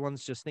 because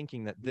everyone's just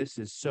thinking that this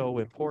is so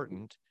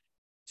important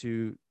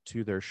to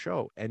their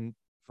show. And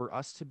for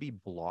us to be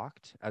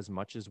blocked as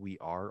much as we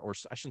are, or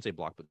I shouldn't say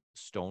blocked, but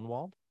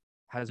stonewalled,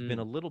 has been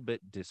a little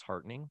bit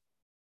disheartening,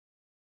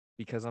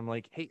 because I'm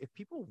like, hey, if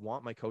people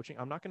want my coaching,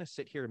 I'm not going to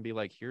sit here and be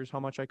like, here's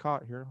how much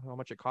here's how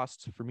much it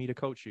costs for me to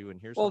coach you, and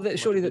here's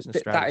surely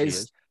that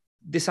is.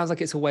 This sounds like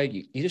it's a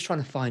way you're just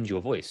trying to find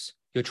your voice.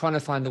 You're trying to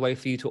find the way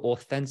for you to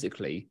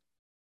authentically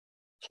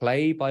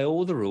play by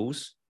all the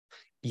rules,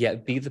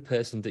 yet be the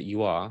person that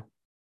you are.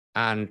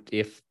 And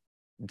if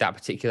that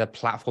particular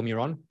platform you're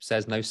on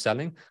says no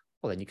selling,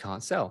 well, then you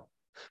can't sell.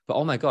 But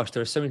oh my gosh,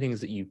 there are so many things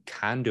that you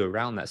can do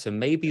around that. So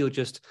maybe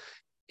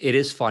it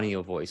is finding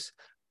your voice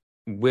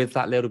with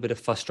that little bit of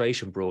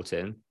frustration brought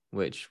in,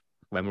 which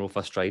when we're all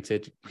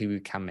frustrated, we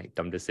can make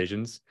dumb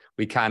decisions.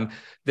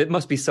 There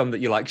must be some that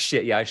you're like,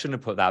 shit, yeah, I shouldn't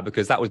have put that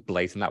because that was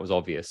blatant, that was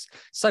obvious.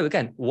 So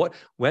again,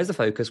 where's the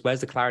focus?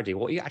 Where's the clarity?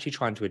 What are you actually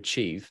trying to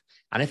achieve?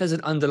 And if there's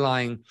an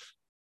underlying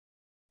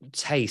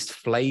taste,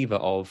 flavor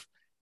of,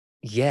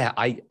 yeah,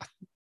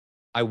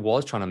 I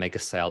was trying to make a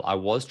sale. I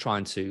was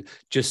trying to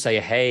just say,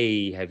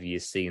 hey, have you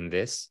seen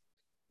this?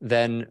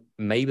 Then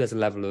maybe there's a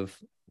level of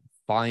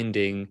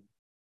finding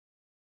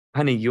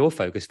your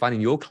focus,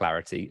 finding your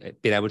clarity,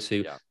 being able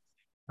to,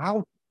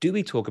 how do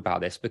we talk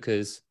about this?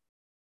 Because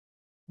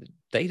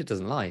data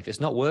doesn't lie. If it's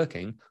not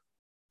working,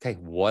 okay,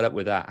 what up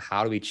with that?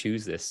 How do we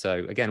choose this?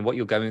 So again, what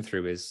you're going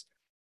through is,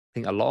 I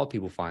think a lot of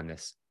people find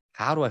this.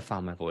 How do I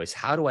find my voice?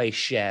 How do I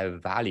share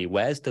value?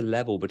 Where's the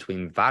level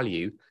between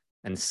value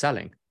and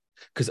selling?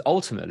 Because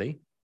ultimately,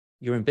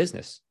 you're in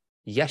business.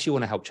 Yes, you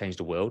want to help change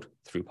the world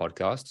through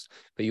podcasts,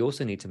 but you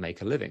also need to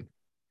make a living.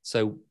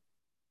 So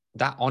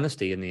that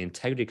honesty and the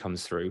integrity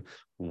comes through.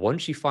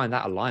 Once you find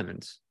that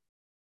alignment,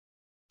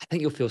 I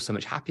think you'll feel so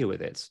much happier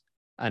with it.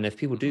 And if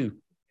people do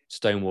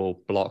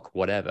stonewall, block,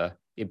 whatever,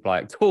 you'd be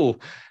like, cool,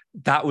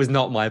 that was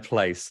not my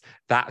place.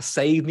 That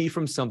saved me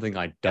from something.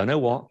 I don't know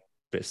what,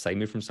 but it saved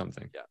me from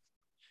something. Yeah.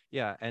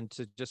 Yeah. And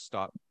to just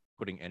stop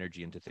putting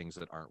energy into things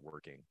that aren't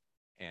working.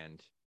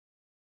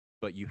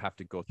 But you have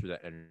to go through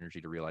that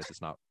energy to realize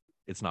it's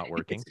not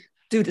working.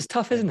 Dude, it's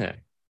tough, isn't it?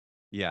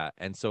 Yeah.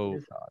 And so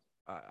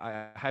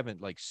I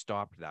haven't like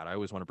stopped that. I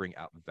always want to bring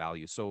out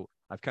value. So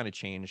I've kind of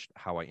changed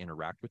how I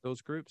interact with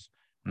those groups.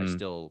 I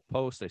still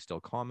post, I still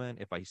comment.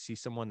 If I see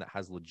someone that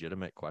has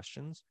legitimate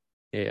questions,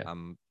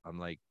 I'm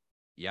like,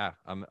 yeah,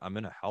 I'm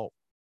gonna help.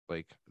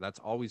 Like that's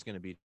always gonna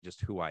be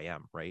just who I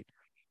am, right?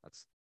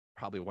 That's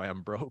probably why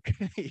I'm broke,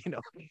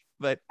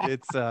 But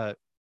it's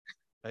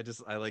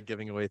I like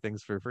giving away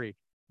things for free.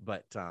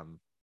 But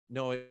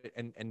no,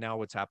 and now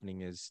what's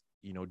happening is,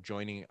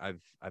 joining,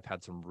 I've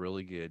had some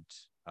really good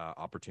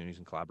opportunities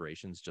and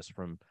collaborations just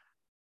from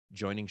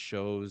joining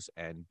shows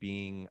and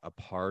being a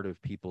part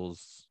of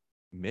people's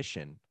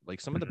mission. Like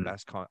some of the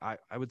best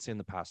I would say in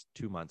the past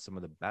 2 months, some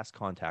of the best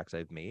contacts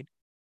I've made,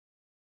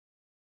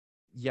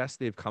 yes,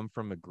 they've come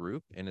from a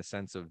group in a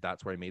sense of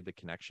that's where I made the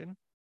connection,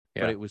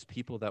 but it was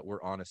people that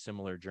were on a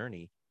similar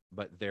journey,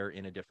 but they're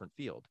in a different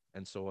field.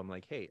 And so I'm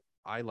like, hey,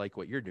 I like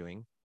what you're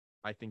doing.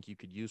 I think you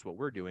could use what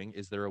we're doing.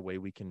 Is there a way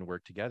we can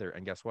work together?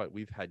 And guess what?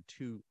 We've had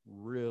 2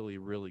 really,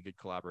 really good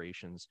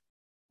collaborations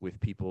with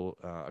people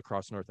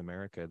across North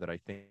America that I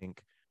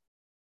think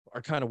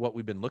are kind of what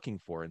we've been looking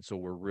for. And so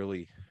we're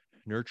really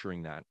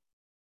nurturing that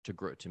to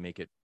grow, to make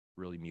it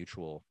really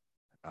mutually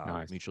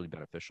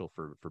beneficial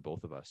for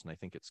both of us. And I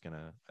think it's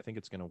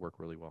gonna work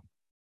really well.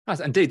 Nice.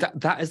 And dude,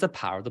 that is the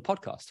power of the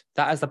podcast.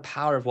 That is the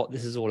power of what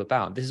this is all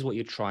about. This is what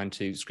you're trying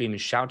to scream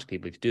and shout to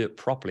people. If you do it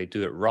properly,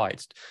 do it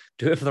right,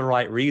 do it for the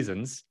right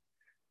reasons.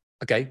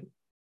 Okay,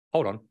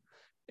 hold on.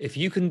 If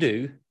you can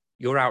do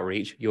your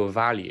outreach, your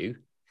value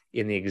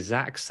in the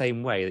exact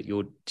same way that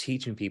you're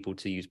teaching people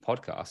to use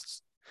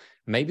podcasts,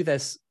 maybe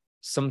there's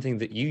something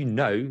that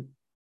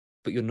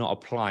but you're not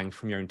applying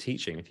from your own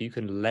teaching. If you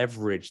can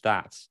leverage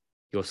that,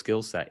 your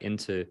skill set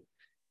into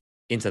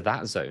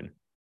that zone,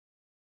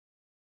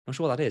 I'm not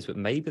sure what that is, but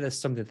maybe there's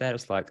something there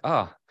that's like,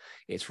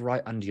 it's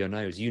right under your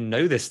nose. You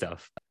know this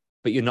stuff,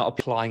 but you're not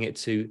applying it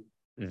to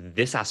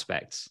this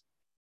aspect.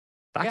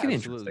 That can be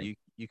interesting.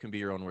 You can be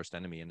your own worst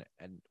enemy.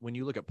 And when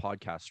you look at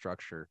podcast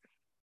structure,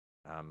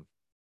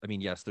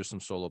 yes, there's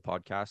some solo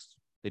podcasts.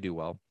 They do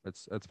well.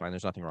 That's fine.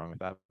 There's nothing wrong with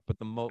that. But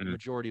the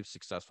majority of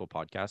successful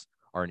podcasts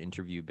are an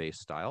interview-based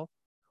style.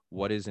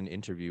 What is an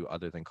interview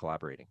other than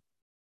collaborating?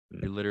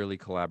 You're literally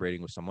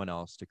collaborating with someone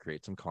else to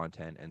create some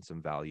content and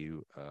some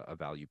value, a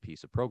value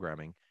piece of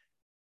programming.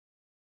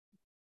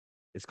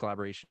 It's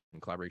collaboration.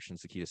 And collaboration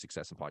is the key to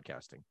success in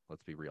podcasting.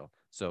 Let's be real.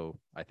 So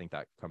I think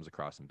that comes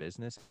across in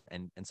business.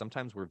 And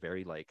sometimes we're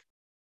very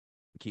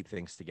keep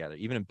things together,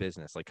 even in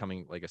business, like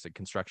I said,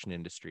 construction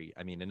industry.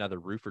 I mean, another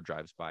roofer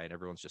drives by and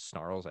everyone's just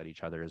snarls at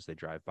each other as they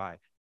drive by.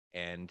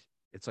 And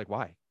it's like,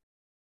 why?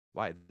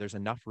 There's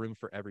enough room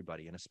for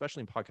everybody. And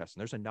especially in podcasting,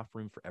 there's enough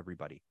room for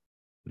everybody.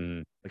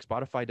 Like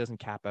Spotify doesn't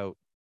cap out.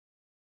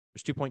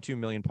 There's 2.2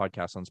 million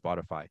podcasts on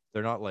Spotify.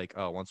 They're not like,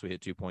 oh, once we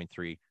hit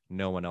 2.3,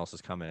 no one else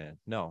is coming in.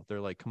 No,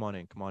 they're like, come on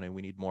in.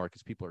 We need more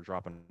because people are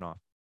dropping off.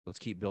 Let's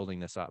keep building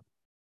this up.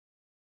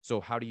 So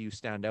how do you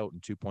stand out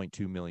in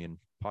 2.2 million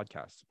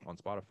podcasts on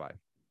Spotify?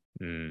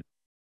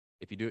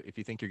 If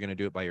you think you're going to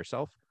do it by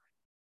yourself,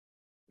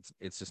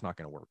 it's just not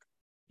going to work.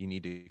 You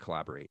need to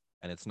collaborate.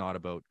 And it's not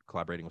about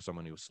collaborating with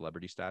someone who has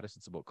celebrity status.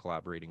 It's about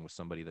collaborating with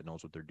somebody that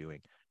knows what they're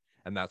doing.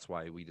 And that's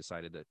why we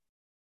decided that,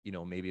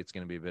 maybe it's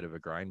going to be a bit of a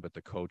grind, but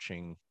the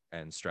coaching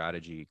and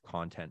strategy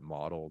content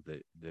model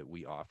that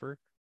we offer,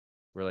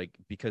 we're like,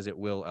 because it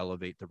will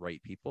elevate the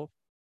right people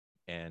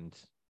and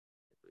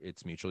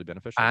it's mutually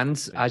beneficial.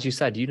 And as you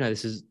said,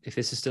 if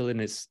this is still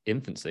in its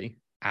infancy,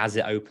 as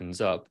it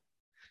opens up,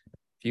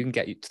 if you can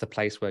get to the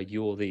place where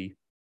you're the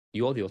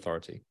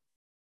authority,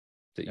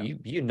 that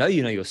you know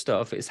your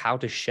stuff, it's how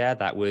to share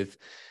that with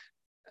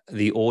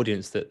the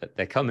audience that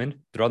they're coming,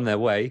 they're on their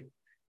way,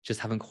 just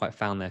haven't quite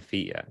found their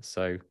feet yet.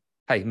 So,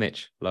 hey,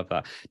 Mitch, love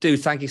that.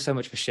 Dude, thank you so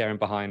much for sharing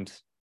behind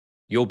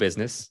your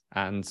business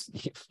and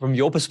from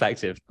your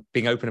perspective,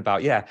 being open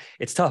about,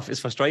 it's tough, it's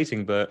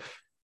frustrating, but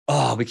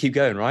we keep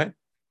going, right?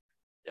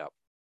 Yep.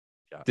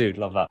 Yeah. Dude,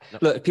 love that. No.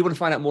 Look, if people want to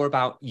find out more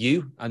about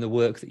you and the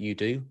work that you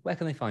do, where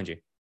can they find you?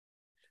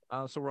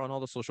 So we're on all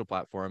the social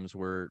platforms.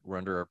 We're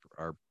under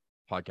our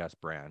podcast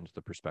brand,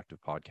 the Perspective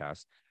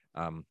Podcast.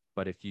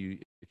 But if you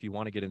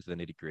want to get into the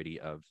nitty gritty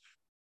of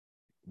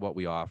what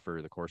we offer,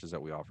 the courses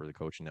that we offer, the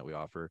coaching that we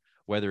offer,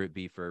 whether it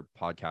be for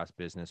podcast,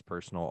 business,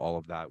 personal, all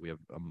of that, we have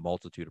a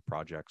multitude of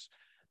projects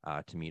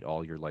to meet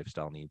all your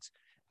lifestyle needs.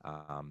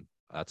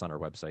 That's on our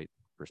website,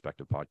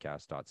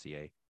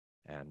 perspectivepodcast.ca.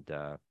 And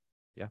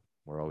yeah,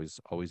 we're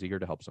always eager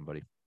to help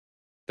somebody.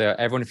 There,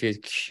 everyone, if you're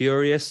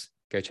curious,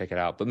 go check it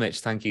out. But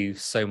Mitch, thank you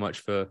so much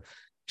for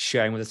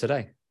sharing with us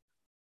today.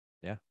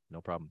 Yeah,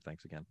 no problem.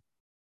 Thanks again.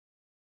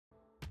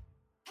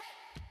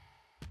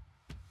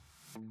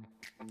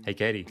 Hey,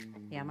 Katie.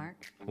 Yeah, Mark?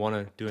 Want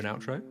to do an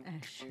outro?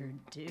 I sure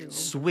do.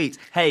 Sweet.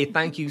 Hey,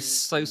 thank you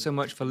so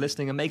much for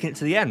listening and making it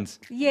to the end.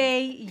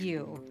 Yay,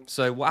 you.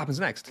 So what happens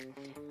next?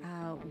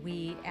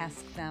 We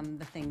ask them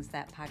the things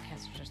that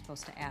podcasters are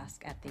supposed to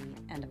ask at the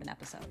end of an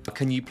episode.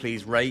 Can you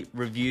please rate,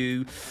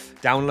 review,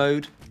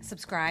 download?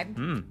 Subscribe.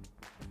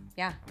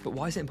 Yeah. But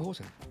why is it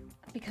important?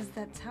 Because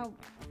that's how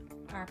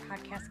our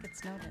podcast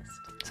gets noticed.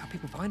 It's how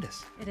people find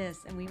us. It is,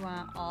 and we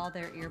want all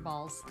their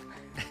earballs.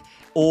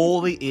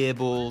 All the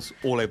earballs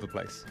all over the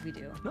place. We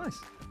do. Nice.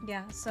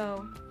 Yeah,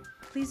 so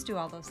please do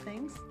all those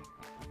things.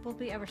 We'll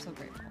be ever so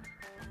grateful.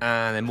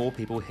 And then more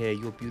people hear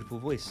your beautiful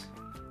voice.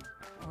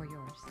 Or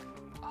yours.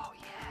 Oh,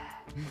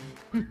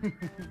 yeah.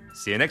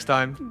 See you next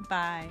time.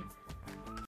 Bye.